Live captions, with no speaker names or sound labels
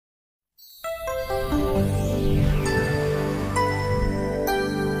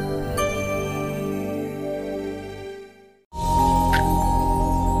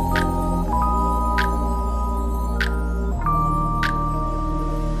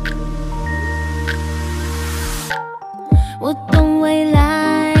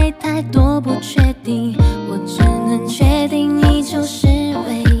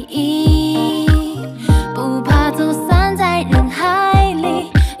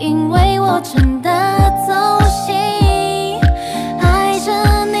程的走心，爱着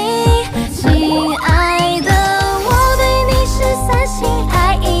你，亲爱的，我对你是三心二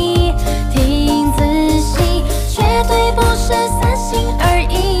意，听仔细，绝对不是三心二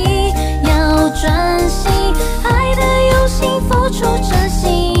意，要专心，爱的用心，付出真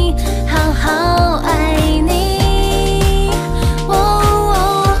心，好好爱你。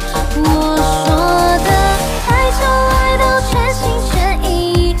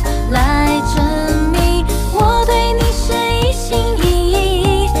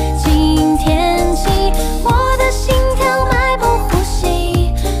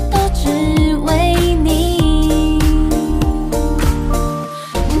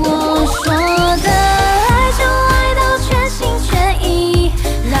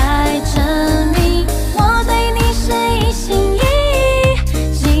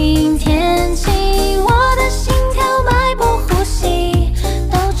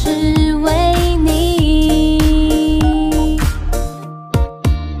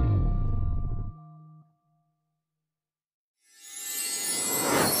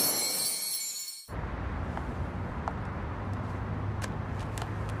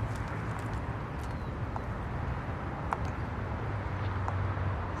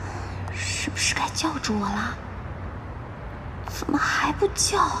是不是该叫住我了？怎么还不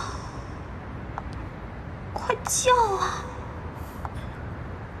叫啊？快叫啊！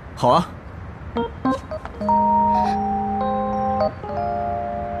好啊。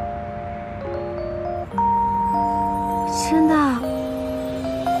真的，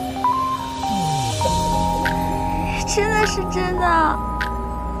真的是真的！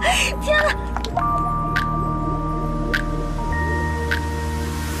天哪！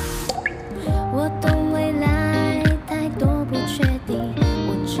我懂未来太多不确定，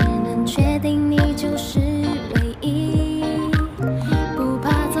我只能确定你就是唯一，不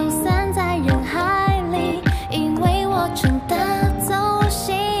怕走散在人海里，因为我真的走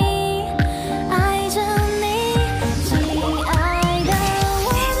心，爱着你，亲爱的，我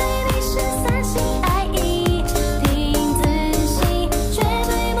对你是三心二意，听仔细，绝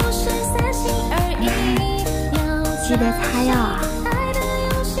对不是三心二意，记得擦药啊。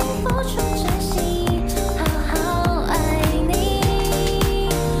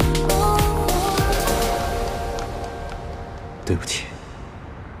对不起，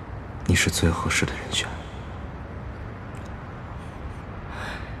你是最合适的人选。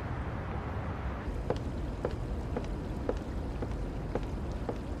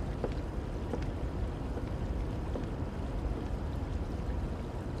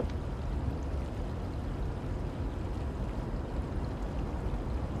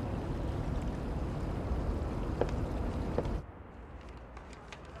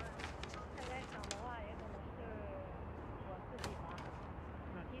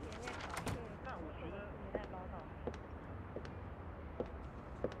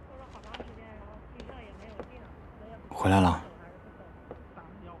回来了。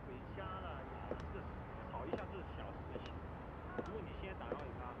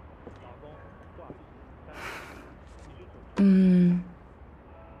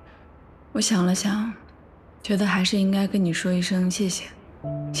我想了想，觉得还是应该跟你说一声谢谢，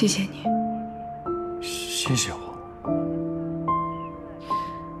谢谢你。谢谢我。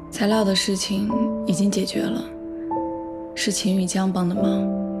材料的事情已经解决了，是秦宇江帮的忙。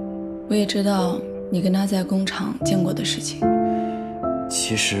我也知道你跟他在工厂见过的事情。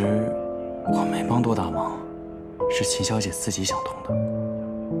其实我没帮多大忙，是秦小姐自己想通的。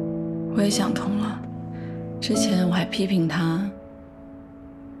我也想通了，之前我还批评她，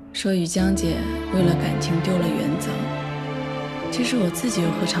说雨江姐为了感情丢了原则。其实我自己又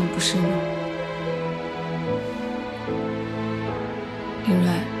何尝不是呢？凌睿，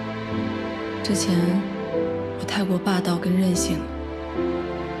之前我太过霸道跟任性了。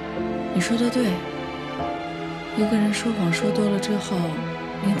你说的对，一个人说谎说多了之后，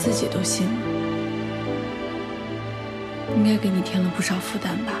连自己都信了，应该给你添了不少负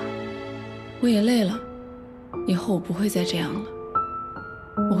担吧。我也累了，以后我不会再这样了，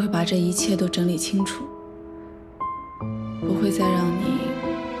我会把这一切都整理清楚，不会再让你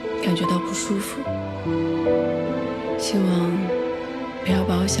感觉到不舒服。希望不要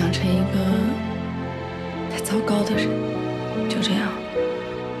把我想成一个太糟糕的人。就这样，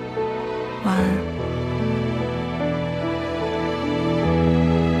晚安。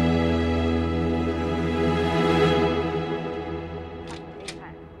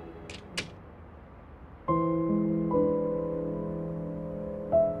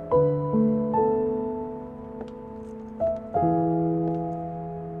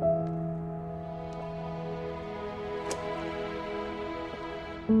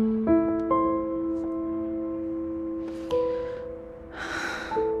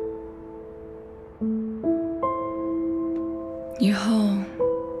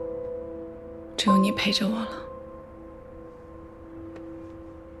你陪着我了。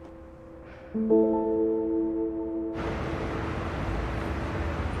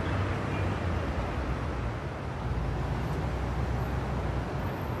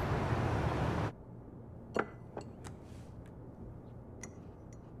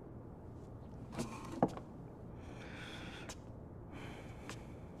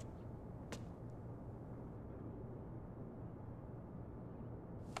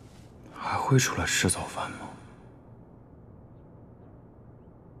还会出来吃早饭吗？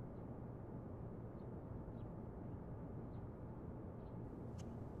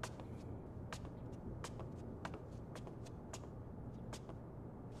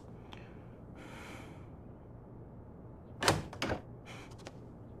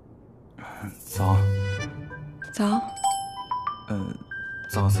早。早。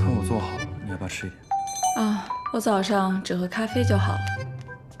早餐我做好了，你要不要吃一点？啊，我早上只喝咖啡就好了。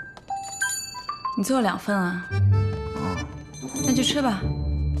你做2份啊？那就吃吧。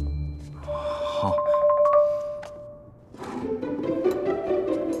好。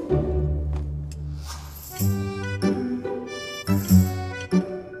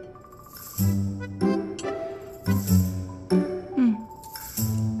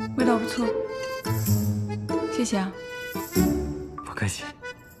味道不错，谢谢啊。不客气。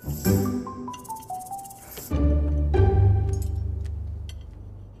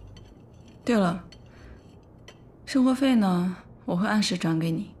对了，生活费呢？我会按时转给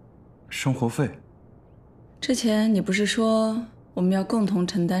你。生活费？之前你不是说我们要共同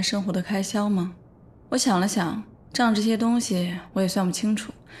承担生活的开销吗？我想了想，账这些东西我也算不清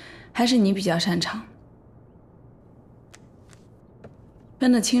楚，还是你比较擅长。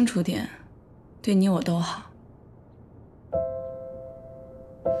分得清楚点，对你我都好。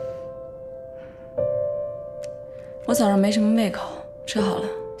我早上没什么胃口，吃好了，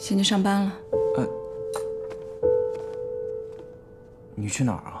先去上班了。你去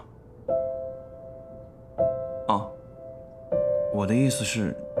哪儿啊？哦，我的意思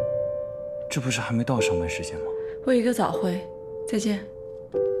是，这不是还没到上班时间吗？我有一个早会，再见。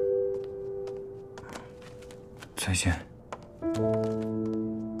再见。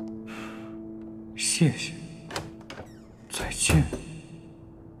谢谢。再见。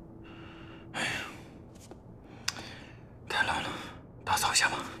哎呀，太冷了，打扫一下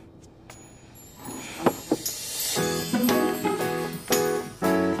吧。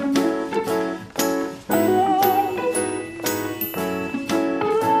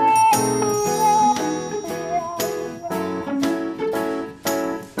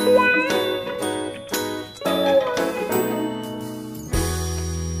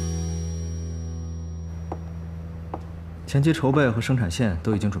前期筹备和生产线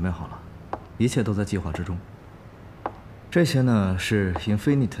都已经准备好了，一切都在计划之中。这些呢是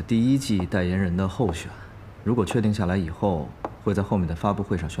Infinite 第1季代言人的候选，如果确定下来以后，会在后面的发布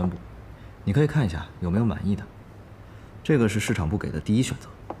会上宣布。你可以看一下有没有满意的。这个是市场部给的第1选择，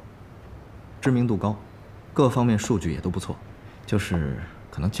知名度高，各方面数据也都不错，就是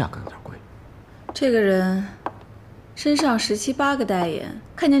可能价格有点贵。这个人身上17、18个代言，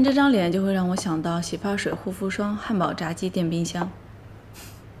看见这张脸就会让我想到洗发水、护肤霜、汉堡、炸鸡、电冰箱。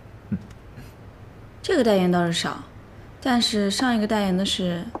这个代言倒是少，但是上一个代言的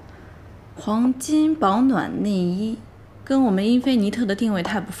是黄金保暖内衣，跟我们英菲尼特的定位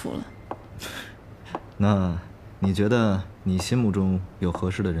太不符了。那你觉得你心目中有合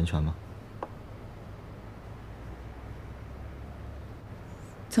适的人选吗？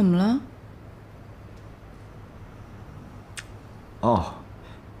怎么了？哦，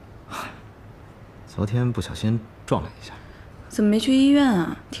昨天不小心撞了一下。怎么没去医院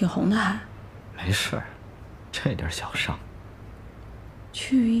啊？挺红的还。没事儿，这点小伤。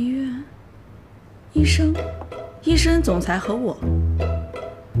去医院？医生、总裁和我。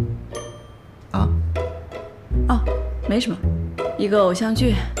啊？哦，没什么，一个偶像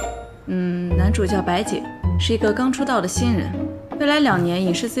剧，男主叫白景，是一个刚出道的新人，未来2年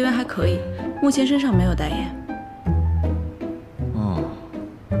影视资源还可以，目前身上没有代言。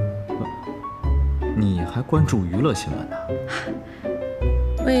你还关注娱乐新闻呢？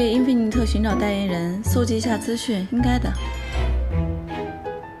为英菲尼特寻找代言人，搜集一下资讯，应该的。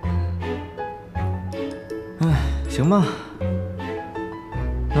哎，行吧，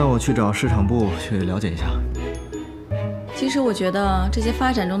那我去找市场部去了解一下。其实我觉得这些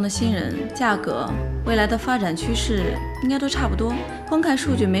发展中的新人，价格、未来的发展趋势应该都差不多，光看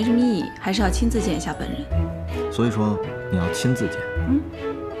数据没什么意义，还是要亲自见一下本人。所以说你要亲自见。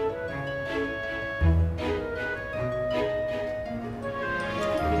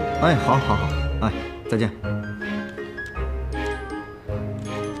哎，好，哎，再见。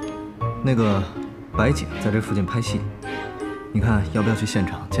那个，白景在这附近拍戏，你看要不要去现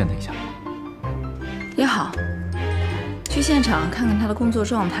场见他一下？也好，去现场看看他的工作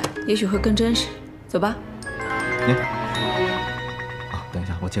状态，也许会更真实。走吧。你，等一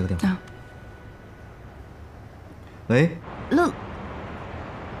下，我接个电话。啊、喂，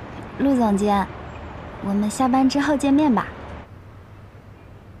陆总监，我们下班之后见面吧。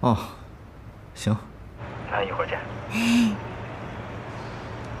哦，行，那一会儿见。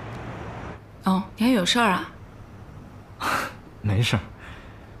哦，你还有事儿啊？没事儿，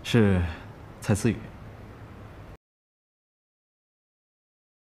是蔡思雨。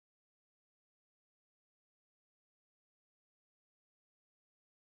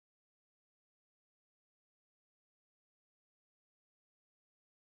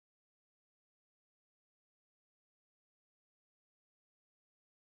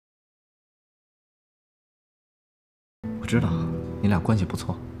我知道你俩关系不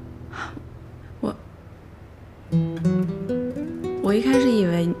错。我一开始以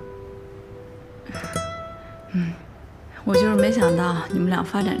为，我就是没想到你们俩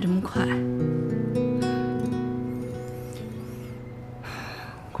发展这么快。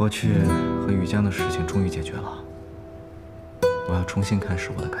过去和雨江的事情终于解决了，我要重新开始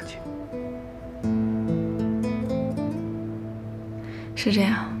我的感情。是这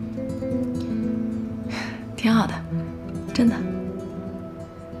样，挺好的，真的。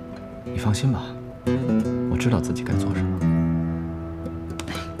你放心吧，我知道自己该做什么。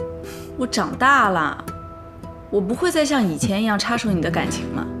我长大了，我不会再像以前一样插手你的感情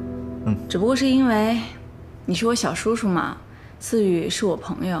了。只不过是因为你是我小叔叔嘛，思雨是我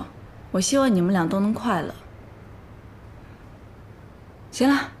朋友，我希望你们俩都能快乐。行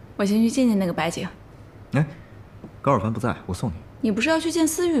了，我先去见见那个白景。哎，高尔凡不在，我送你。你不是要去见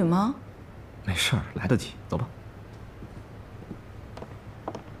思雨吗？没事儿，来得及，走吧。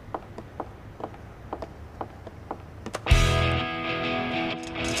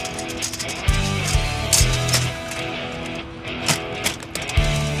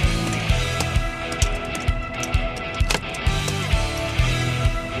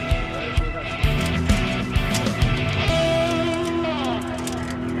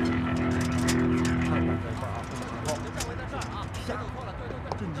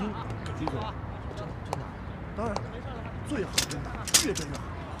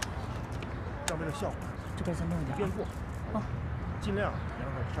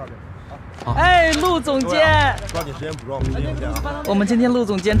哎，陆总监，抓紧时间补妆，我们今天陆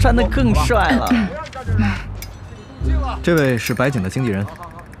总监穿得更帅了。这位是白景的经纪人，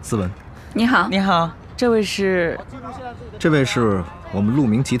思文。你好，你好，这位是我们鹿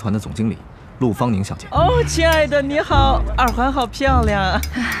鸣集团的总经理，陆方宁小姐。哦，亲爱的，你好，耳环好漂亮。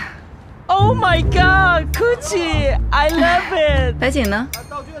Oh my God, Gucci, I love it。白景呢？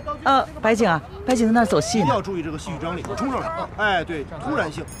白景啊，白景在那儿走戏呢。一定要注意这个戏剧张力，冲上场。哎，对，突然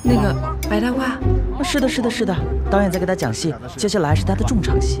性。那个白大褂。是的，导演在给他讲戏，接下来是他的重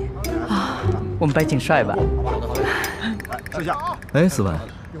场戏。啊，我们白景帅吧？试下。哎，思文，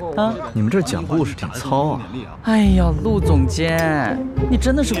你们这讲故事挺糙啊。哎呀，陆总监，你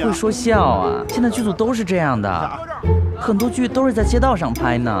真的是会说笑啊！现在剧组都是这样的。很多剧都是在街道上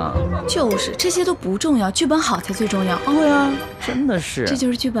拍呢。就是这些都不重要，剧本好才最重要。对啊，真的是。这就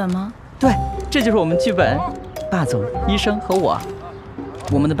是剧本吗？对，这就是我们剧本。霸总、医生和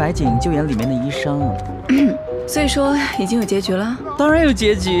我们的白景就演里面的医生。所以说已经有结局了？当然有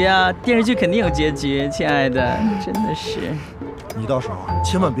结局啊，电视剧肯定有结局，亲爱的，真的是。你到时候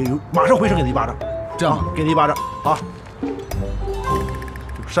千万别犹豫，马上回身给他一巴掌。这样，给你一巴掌啊！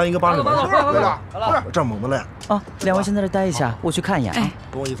扇一个巴掌就完事儿。对了，这儿猛的嘞。两位先在这待一下，我去看一眼啊。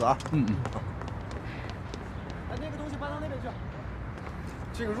懂我意思啊？把那个东西搬到那边去。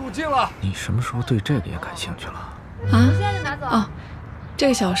这个入境了。你什么时候对这个也感兴趣了？现在就拿走。哦，这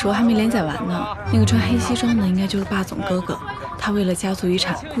个小说还没连载完呢。那个穿黑西装的应该就是霸总哥哥，他为了家族遗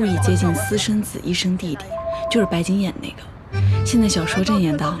产故意接近私生子医生弟弟，就是白景演那个。现在小说正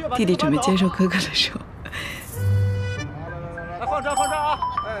演到弟弟准备接受哥哥的时候。来，放这啊！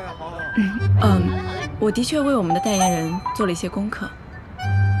哎，好。我的确为我们的代言人做了一些功课。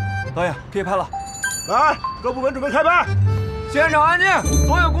导演可以拍了。来，各部门准备开拍。现场安静，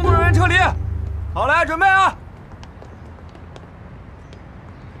所有工作人员撤离。好，来准备啊！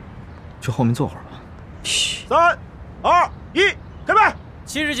去后面坐会儿吧。嘘。3、2、1，开拍。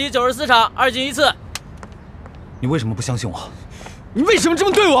70集94场，2进1次。你为什么不相信我？你为什么这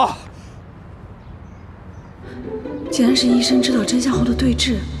么对我？竟然是医生知道真相后的对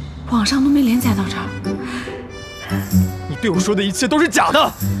峙，网上都没连载到这儿。你对我说的一切都是假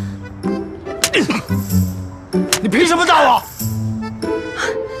的。你凭什么打我？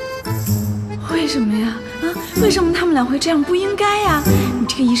我为什么呀？啊，为什么他们俩会这样？不应该呀！你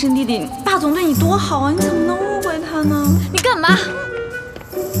这个医生弟弟，霸总对你多好啊，你怎么能误会他呢？你干嘛？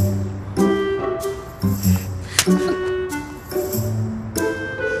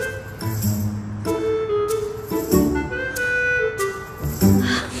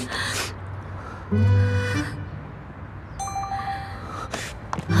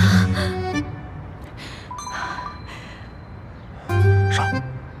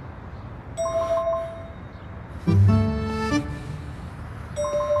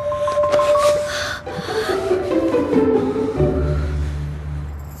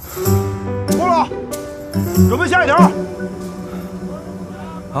准备下一条。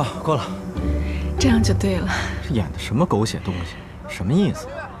好，够了。这样就对了。这演的什么狗血东西？什么意思？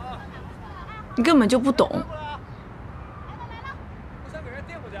你根本就不懂。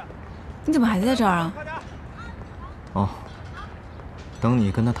你怎么还在这儿啊？哦，等你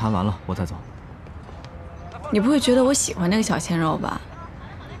跟他谈完了，我再走。你不会觉得我喜欢那个小鲜肉吧？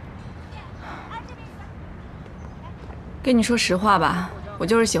跟你说实话吧，我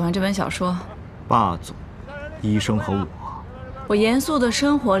就是喜欢这本小说。霸总。医生和我严肃的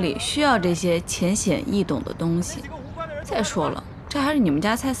生活里需要这些浅显易懂的东西。再说了，这还是你们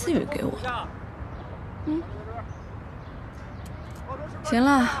家蔡思雨给我的。行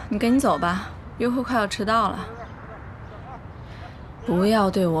了，你赶紧走吧，约会快要迟到了。不要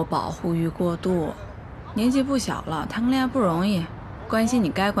对我保护欲过度，年纪不小了，谈个恋爱不容易，关心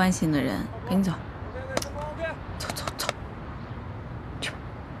你该关心的人，赶紧走。走。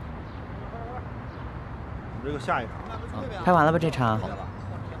这个下一场，拍完了吧这场？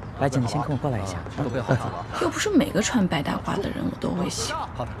白姐，你先跟我过来一下。都不要好了。又不是每个穿白大褂的人我都会喜欢。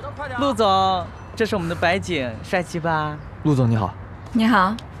好的。陆总，这是我们的白景，帅气吧？陆总你好。你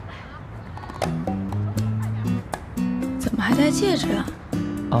好。怎么还戴戒指啊？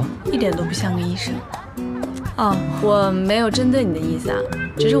啊？一点都不像个医生。哦，我没有针对你的意思啊，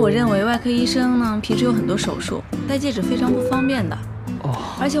只是我认为外科医生呢，平时有很多手术，戴戒指非常不方便的。哦。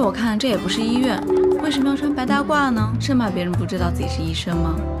而且我看这也不是医院。为什么要穿白大褂呢？生怕别人不知道自己是医生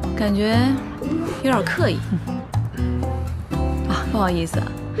吗？感觉有点刻意。啊，不好意思啊，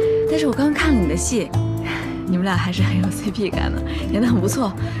但是我刚看了你的戏，你们俩还是很有 CP 感的，演得很不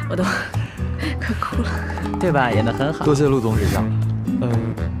错，我都快哭了。对吧？演得很好。多谢陆总指教。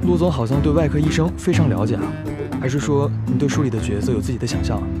陆总好像对外科医生非常了解啊，还是说你对书里的角色有自己的想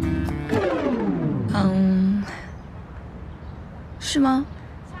象啊？是吗？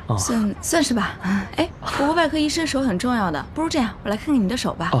算是吧。哎，不过外科医生手很重要的，不如这样，我来看看你的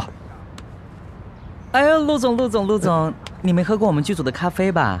手吧。哦。哎呀，陆总，你没喝过我们剧组的咖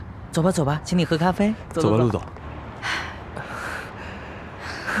啡吧？走吧，请你喝咖啡。走吧，陆总。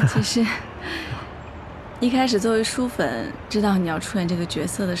其实，一开始作为书粉，知道你要出演这个角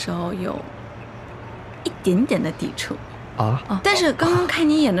色的时候，有一点点的抵触。啊？但是刚刚看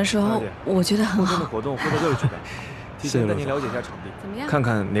你演的时候，我觉得很好。活动会在这里举办。提前带您了解一下场地，怎么样？看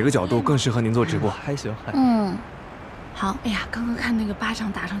看哪个角度更适合您做直播。还行。好。哎呀，刚刚看那个巴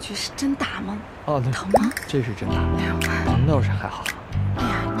掌打上去是真打吗？哦，疼吗？这是真打。疼倒是还好。哎呀，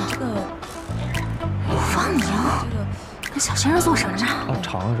你这个陆方宁，跟小鲜肉做什么呢？啊，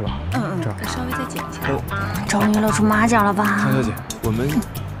长是吧？这儿稍微再剪一下。终于露出马脚了吧？唐小姐，我们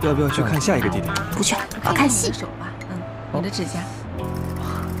要不要去看下一个地点？不去，我要看戏。手吧，你的指甲。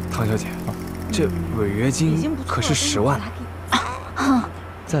唐小姐。这违约金可是10万。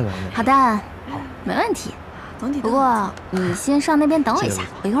再来一遍。好的，没问题。不过你先上那边等我一下，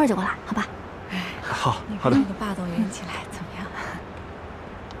我一会儿就过来，好吧？好的。那个霸总演起来怎么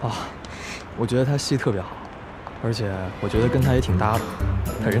样？我觉得他戏特别好，而且我觉得跟他也挺搭的，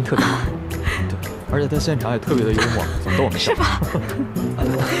他人特别好。对，而且他现场也特别的幽默，总逗我们笑。是吧？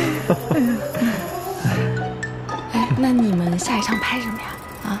哎，那你们下一场拍什么呀？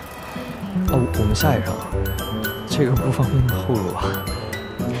我们下一场，这个不方便透露啊。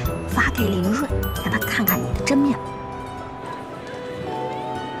发给凌睿，让他看看你的真面目。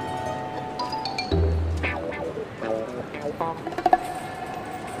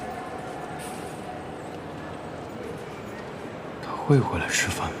他会回来吃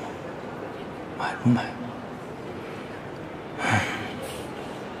饭吗？买不买？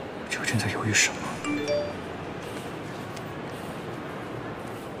究竟在犹豫什么？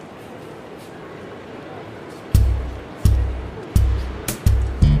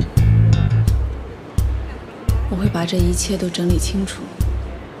我会把这一切都整理清楚，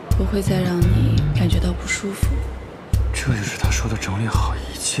不会再让你感觉到不舒服。这就是他说的整理好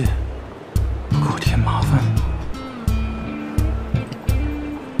一切，不给我添麻烦。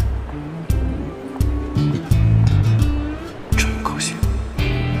真高兴。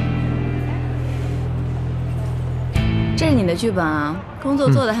的剧本啊，工作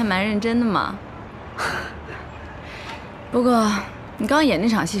做的还蛮认真的嘛。不过你刚刚演那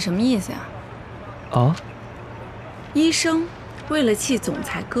场戏什么意思呀？啊？医生为了气总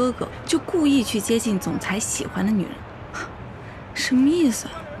裁哥哥，就故意去接近总裁喜欢的女人，什么意思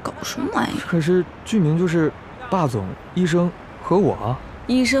啊？搞什么玩意儿？可是剧名就是霸总、医生和我啊。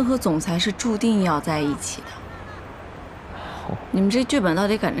医生和总裁是注定要在一起的。你们这剧本到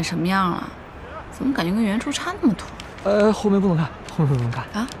底改成什么样了？怎么感觉跟原著差那么多？后面不能看，后面不能看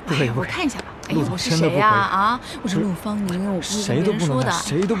啊！不可以，我看一下吧。哎呀，我是谁呀？啊，我是陆方宁，我不是跟别人说的。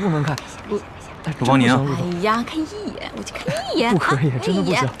谁都不能看。陆方宁。哎呀，看一眼，我就看一眼。不可以，真的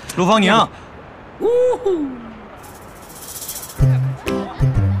不行。陆方宁。呜呼。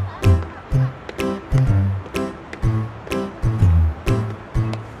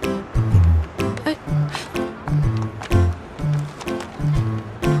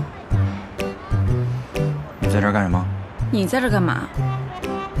你在这儿干什么？你在这儿干嘛？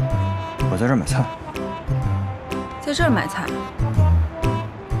我在这儿买菜。在这儿买菜？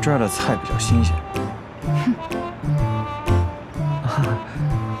这儿的菜比较新鲜。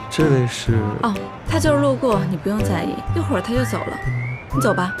这位是？哦，他就是路过，你不用在意，一会儿他就走了。你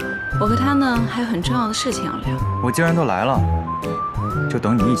走吧，我和他呢还有很重要的事情要聊。我既然都来了，就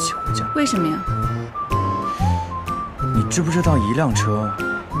等你一起回家。为什么呀？你知不知道一辆车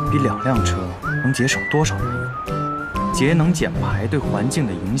比2辆车能节省多少人油？节能减排对环境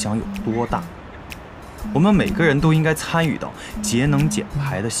的影响有多大？我们每个人都应该参与到节能减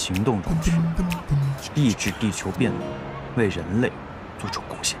排的行动中去，抑制地球变暖，为人类做出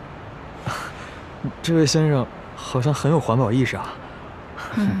贡献。这位先生好像很有环保意识啊。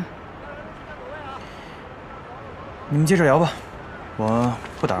你们接着聊吧，我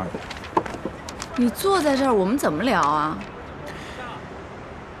不打扰你。你坐在这儿，我们怎么聊啊？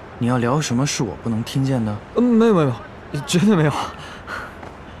你要聊什么是我不能听见的？没有，绝对没有。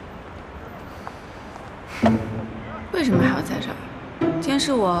为什么还要在这儿？监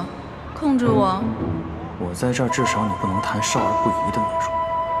视我，控制我？我在这儿，至少你不能谈少儿不宜的内容。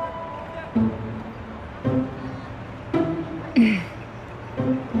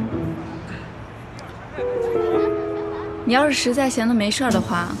你要是实在闲得没事儿的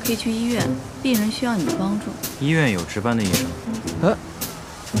话，可以去医院，病人需要你的帮助。医院有值班的医生。哎，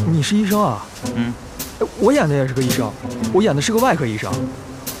你是医生啊？我演的也是个医生，我演的是个外科医生。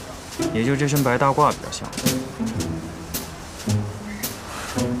也就这身白大褂比较像。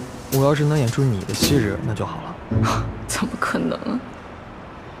我要是能演出你的气质，那就好了。怎么可能？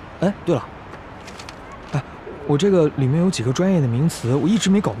哎，对了，我这个里面有几个专业的名词，我一直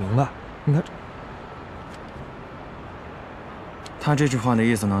没搞明白。你看，他这句话的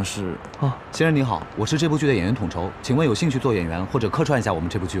意思呢是：先生您好，我是这部剧的演员统筹，请问有兴趣做演员或者客串一下我们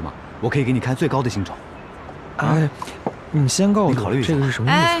这部剧吗？我可以给你开最高的薪酬。哎，你先告诉我，考虑一下这个是什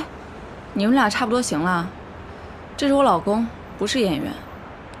么意思？哎，你们俩差不多行了。这是我老公，不是演员。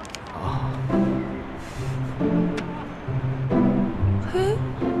嘿，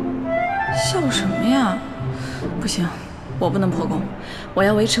笑什么呀？不行，我不能破功，我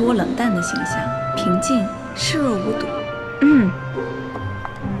要维持我冷淡的形象，平静、视若无睹。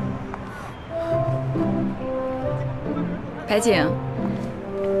白景，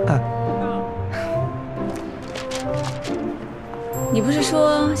你不是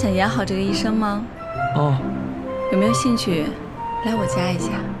说想演好这个医生吗？有没有兴趣来我家一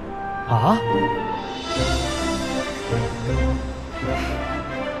下？啊？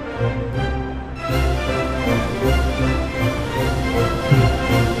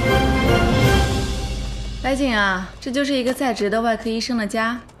白景啊，这就是一个在职的外科医生的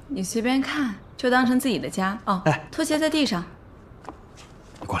家，你随便看，就当成自己的家哦。拖鞋在地上。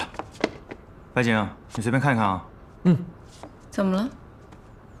你过来，白景，你随便看一看啊。怎么了？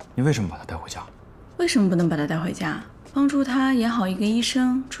你为什么把他带回家？为什么不能把他带回家？帮助他演好一个医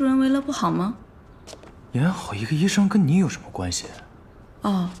生，助人为乐不好吗？演好一个医生跟你有什么关系？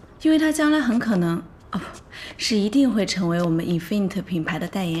因为他将来很可能，是一定会成为我们 Infinite 品牌的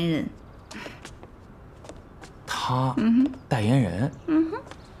代言人。他，代言人？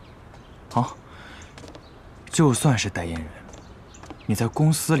好，就算是代言人，你在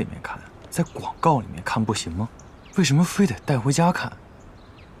公司里面看，在广告里面看不行吗？为什么非得带回家看？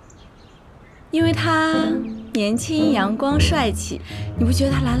因为他年轻、阳光、帅气，你不觉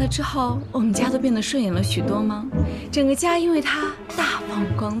得他来了之后，我们家都变得顺眼了许多吗？整个家因为他大放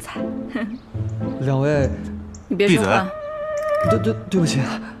光彩。两位，你别说话。对不起。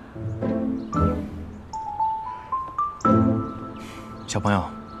小朋友，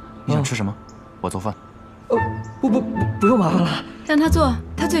你想吃什么？我做饭。不用麻烦了。让他做，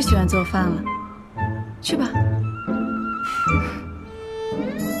他最喜欢做饭了。去吧。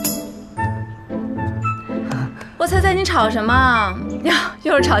我猜猜你炒什么？呀，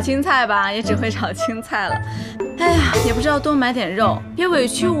又是炒青菜吧？也只会炒青菜了。哎呀，也不知道多买点肉，别委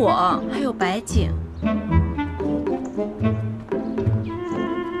屈我，还有白景。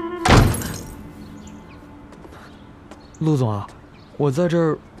陆总啊，我在这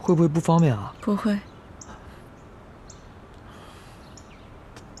儿会不会不方便啊？不会。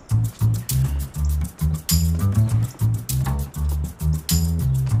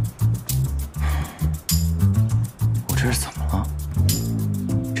我这是怎么了？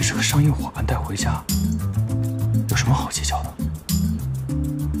这是个商业伙伴带回家，有什么好计较的？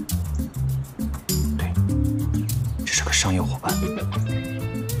对，这是个商业伙伴。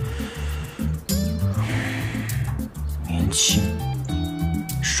年轻、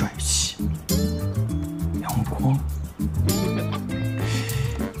帅气、阳光，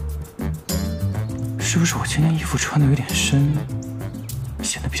是不是我今天衣服穿的有点深，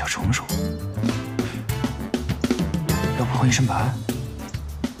显得比较成熟？要不换一身白？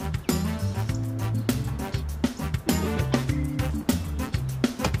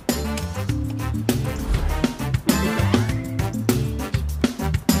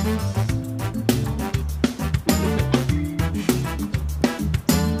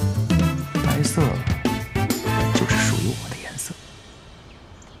白色就是属于我的颜色。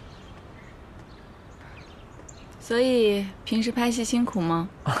所以平时拍戏辛苦吗？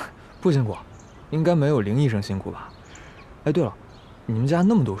不辛苦，应该没有林医生辛苦吧？哎，对了，你们家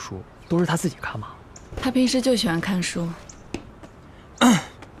那么多书，都是他自己看吗？他平时就喜欢看书。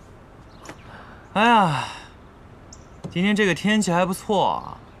哎呀，今天这个天气还不错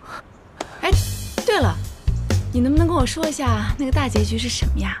啊。哎，对了，你能不能跟我说一下那个大结局是什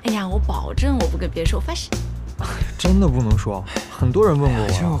么呀？哎呀，我保证我不跟别人说，我发誓。真的不能说，很多人问过我。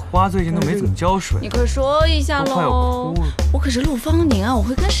这个花最近都没怎么浇水。你快说一下喽！都快要哭了。我可是陆方宁啊，我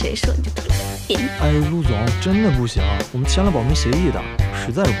会跟谁说你就特别。哎，陆总，真的不行，我们签了保密协议的，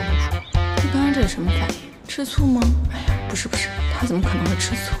实在是不能说。你刚刚这是什么反应？吃醋吗？哎呀，不是，他怎么可能会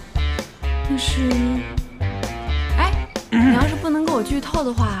吃醋？那是……哎，你要是不能给我剧透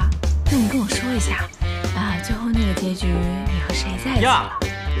的话，那你跟我说一下啊，最后那个结局你和谁在一起了？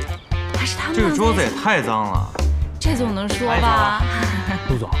还是他们？这个桌子也太脏了。这总能说吧？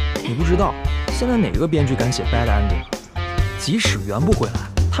陆总，你不知道，现在哪个编剧敢写 bad ending？ 即使圆不回来，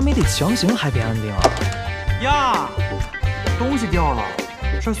他们也得强行happy ending啊！呀，东西掉了，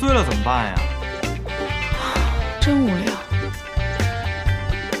事碎了怎么办呀？真无聊。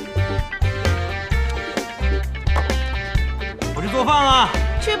我去做饭了。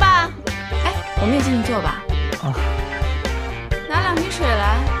去吧。哎，我们也进去坐吧。啊。拿2瓶水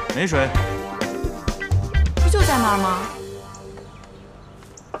来。没水。不就在那儿吗？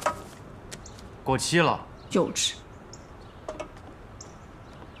过期了。幼稚。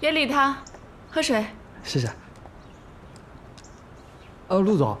别理他，喝水。谢谢。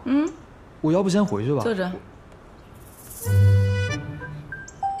陆总。我要不先回去吧。坐着。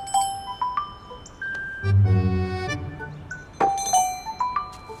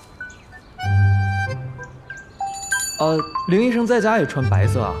林医生在家也穿白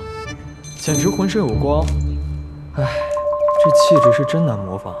色啊，简直浑身有光。哎，这气质是真难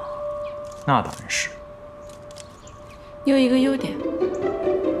模仿。那当然是。你有一个优点。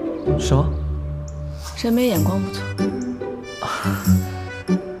什么？审美眼光不错。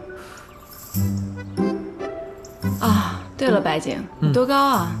啊，对了，白景，你多高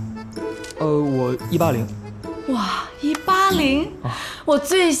啊？我180。哇，180！我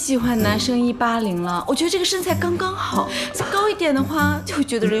最喜欢男生180了，我觉得这个身材刚刚好，再高一点的话，就会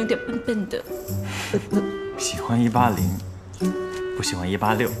觉得人有点笨笨的。喜欢180，不喜欢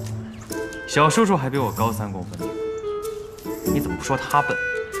186。小叔叔还比我高3公分，你怎么不说他笨？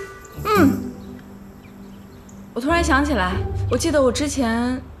我突然想起来，我记得我之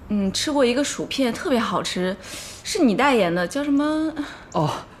前吃过一个薯片，特别好吃，是你代言的，叫什么？哦。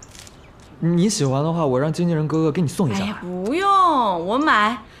你喜欢的话，我让经纪人哥哥给你送一箱。哎呀，不用，我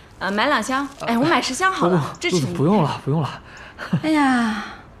买2箱。哎，我买10箱好了，支持你。不用了，不用了。哎呀，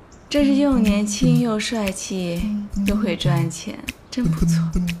真是又年轻又帅气又会赚钱，真不错。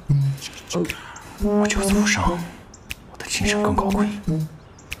我就走上，我的精神更高贵。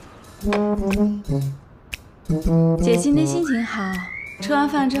姐今天心情好，吃完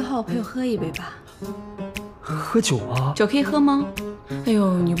饭之后陪我喝一杯吧。喝酒吗？酒可以喝吗？哎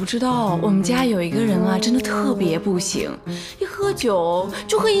呦，你不知道，我们家有一个人啊，真的特别不行，一喝酒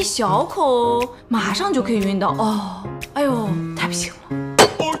就喝一小口，马上就可以晕倒。哦，哎呦，太不行了。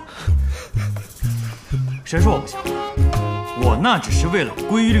谁说我不行？我那只是为了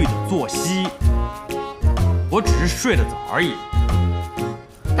规律的作息。我只是睡得早而已。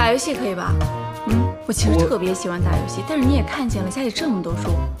打游戏可以吧？我其实特别喜欢打游戏，但是你也看见了，家里这么多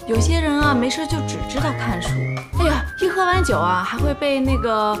书，有些人啊没事就只知道看书。哎呀，一喝完酒啊，还会背那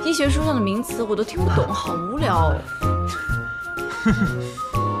个医学书上的名词，我都听不懂，好无聊哦。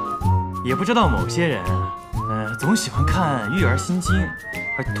也不知道某些人，总喜欢看《育儿心经》，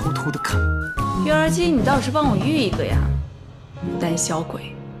还偷偷的看。育儿经，你倒是帮我育一个呀，胆小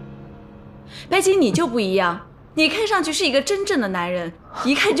鬼！白姐，你就不一样。你看上去是一个真正的男人，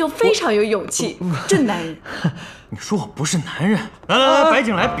一看就非常有勇气，真男人。你说我不是男人？来，白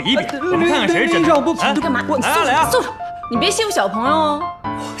景来比一比，我们看看谁是真的。你干嘛？你来啊！坐，你别欺负小朋友哦。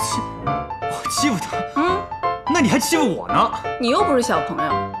我欺负他？那你还欺负我呢？你又不是小朋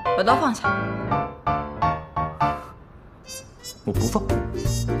友，把刀放下。我不放。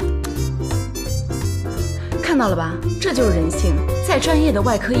看到了吧，这就是人性。再专业的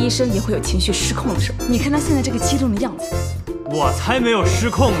外科医生也会有情绪失控的时候。你看他现在这个激动的样子，我才没有失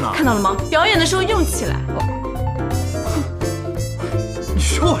控呢。看到了吗？表演的时候用起来。你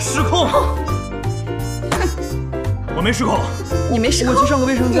说我失控？我没失控。你没失控？我去上个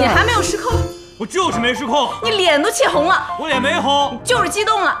卫生间。你还没有失控？我就是没失控。你脸都气红了。我脸没红，你就是激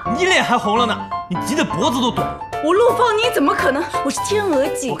动了。你脸还红了呢，你急得脖子都短了。我陆方宁怎么可能？我是天鹅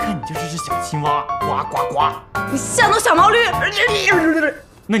颈。我看你就是只小青蛙，呱呱呱。你像头小毛驴。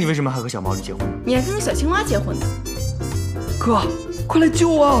那你为什么还和小毛驴结婚？你还跟个小青蛙结婚呢？哥，快来救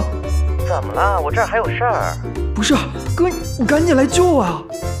我！怎么了？我这儿还有事儿。不是，哥，你赶紧来救我啊！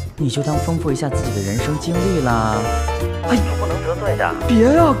你就当丰富一下自己的人生经历啦。哎，不能得罪的。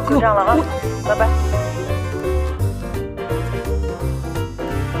别呀，哥。这样了啊，拜拜。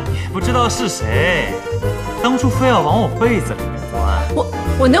也不知道是谁，当初非要往我被子里面钻。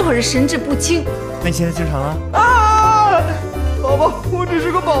我那会儿是神志不清。那你现在正常了？啊！宝宝，我只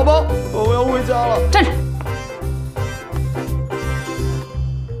是个宝宝，我要回家了。站着。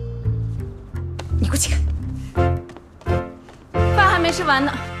你给我起开！饭还没吃完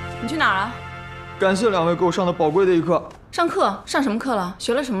呢，你去哪儿了？感谢两位给我上的宝贵的一课。上课？上什么课了？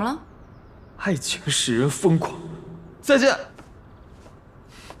学了什么了？爱情使人疯狂。再见。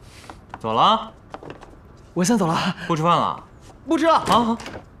走了？我先走了。不吃饭了？不吃了。好，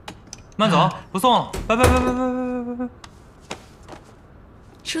慢走，不送了。拜拜。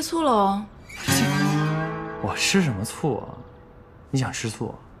吃醋了哦。我吃什么醋啊？你想吃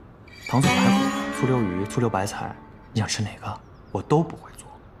醋？糖醋排骨、醋溜鱼、醋溜白菜，你想吃哪个？我都不会做，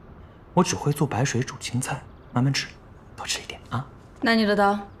我只会做白水煮青菜，慢慢吃，多吃一点啊。拿你的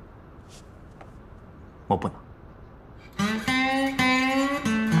刀。我不能。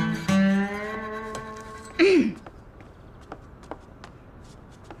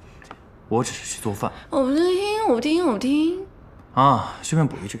我只是去做饭。我不听。啊，顺便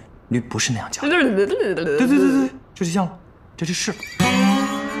补一句，驴不是那样叫的。对，就这样了，这就是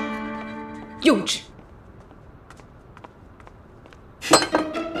幼稚。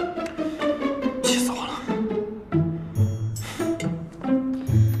气死我了。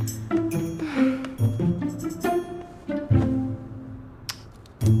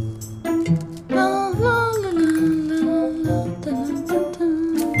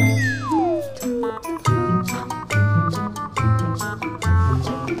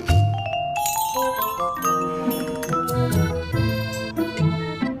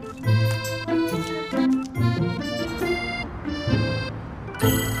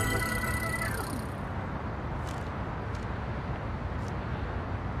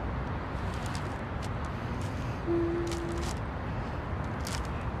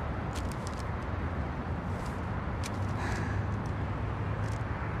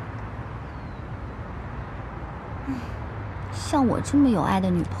像我这么有爱的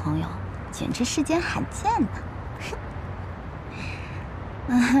女朋友，简直世间罕见呢。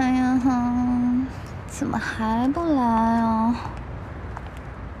哎呀，怎么还不来啊？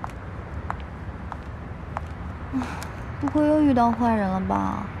不会又遇到坏人了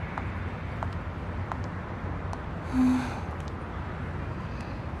吧？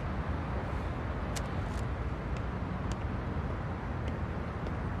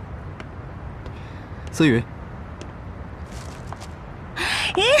思雨。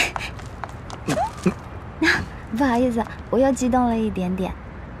不好意思，我又激动了一点点。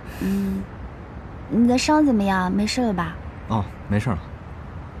你的伤怎么样？没事了吧？哦，没事了。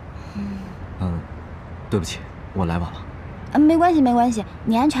对不起，我来晚了。没关系，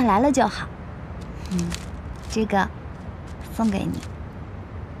你安全来了就好。这个送给你。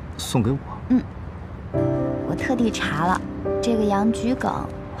送给我？我特地查了，这个洋桔梗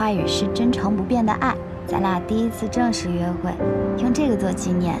花语是真诚不变的爱，咱俩第一次正式约会，用这个做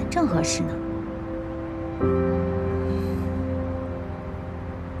纪念正合适呢。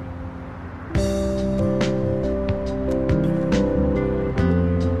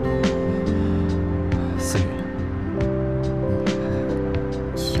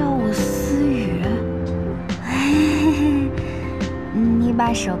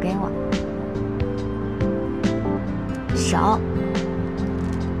把手给我。手。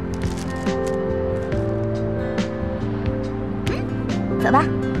走吧，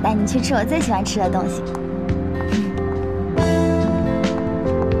带你去吃我最喜欢吃的东西。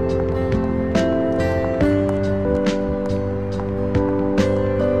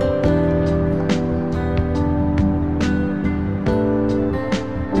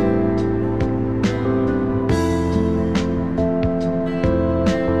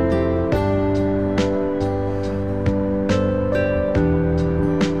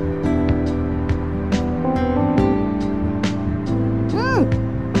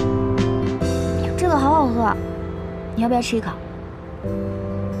你要不要吃一口？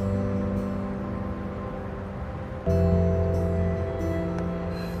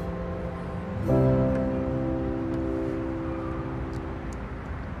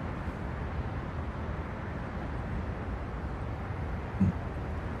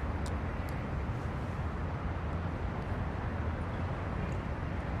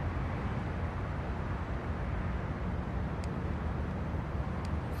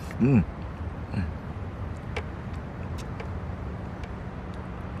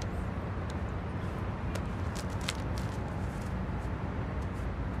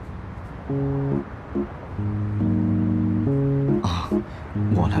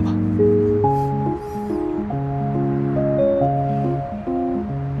我来吧。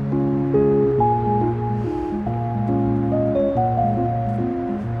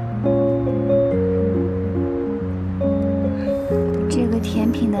这个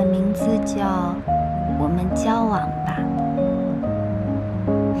甜品的名字叫“我们交往吧”。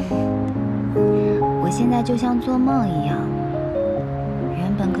我现在就像做梦一样，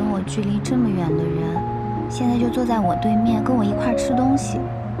原本跟我距离这么远的人，现在就坐在我对面，跟我一块吃东西。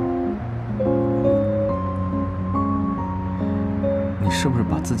你是不是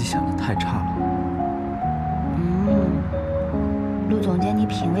把自己想得太差了？陆总监，你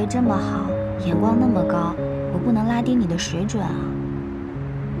品味这么好，眼光那么高，我不能拉低你的水准啊。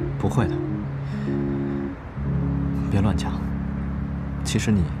不会的，别乱讲。其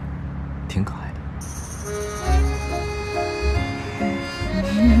实你挺可爱的。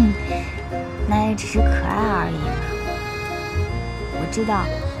那也只是可爱而已嘛。我知道，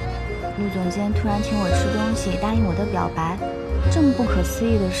陆总监突然请我吃东西，答应我的表白，这么不可思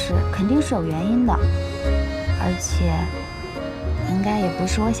议的事，肯定是有原因的，而且应该也不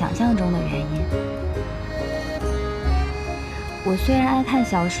是我想象中的原因。我虽然爱看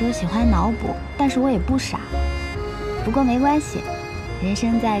小说，喜欢脑补，但是我也不傻。不过没关系，人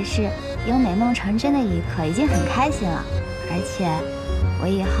生在世，有美梦成真的一刻，已经很开心了。而且我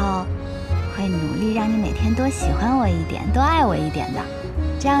以后会努力让你每天多喜欢我一点，多爱我一点的。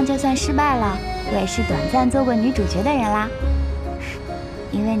这样就算失败了，我也是短暂做过女主角的人啦。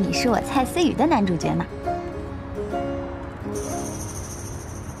因为你是我蔡思雨的男主角嘛。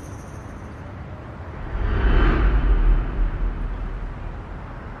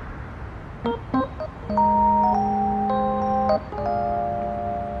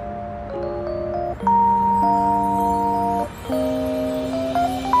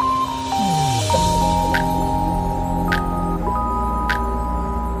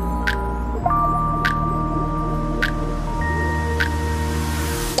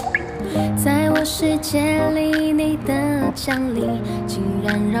世界里你的降临，竟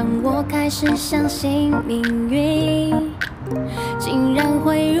然让我开始相信命运，竟然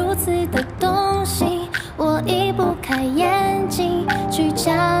会如此的动心，我移不开眼睛去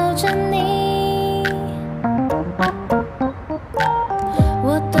瞧着你。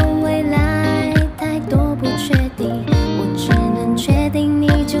我懂未来太多不确定，我只能确定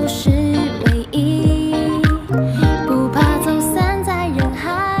你就是唯一，不怕走散在人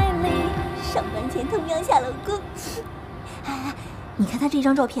海里。上班前同样下了工。哎，你看他这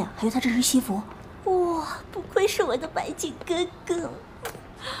张照片，还有他这身西服，哇，不愧是我的白净哥哥。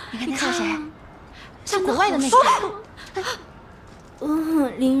你看他像谁？像国外的那个。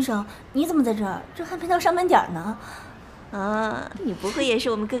林医生，你怎么在这儿？这还没到上班点呢。啊，你不会也是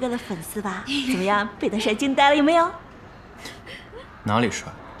我们哥哥的粉丝吧？怎么样，被他帅惊呆了有没有？哪里帅？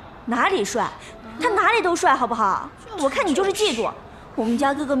哪里帅？他哪里都帅，好不好？我看你就是嫉妒。我们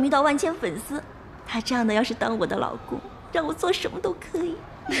家哥哥迷倒万千粉丝，他这样的要是当我的老公，让我做什么都可以。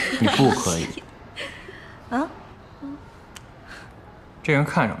你不可以。啊？这人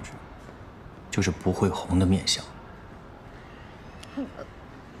看上去就是不会红的面相。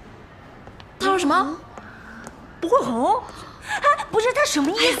他说什么？不会红？哎，不是他什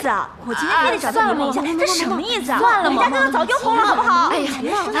么意思啊？我今天非得找他问一下，他什么意思啊？算了，我们家哥哥早就红了，好不好？哎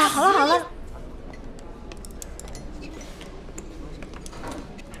呀，好了好了。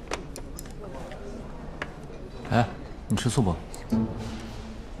哎，你吃醋不？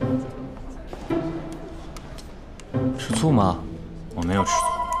吃醋吗？我没有吃醋。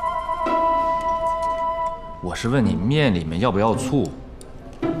我是问你面里面要不要醋？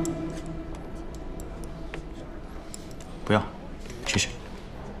不要，试试。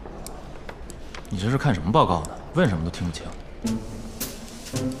你这是看什么报告呢？问什么都听不清。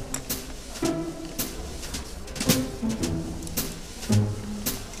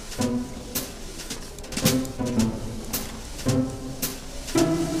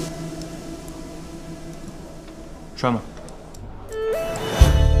帅吗？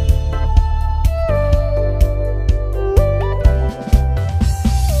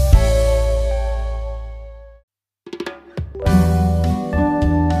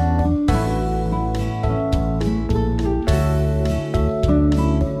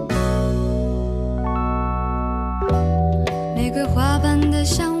玫瑰花瓣的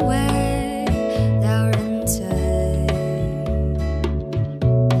香味。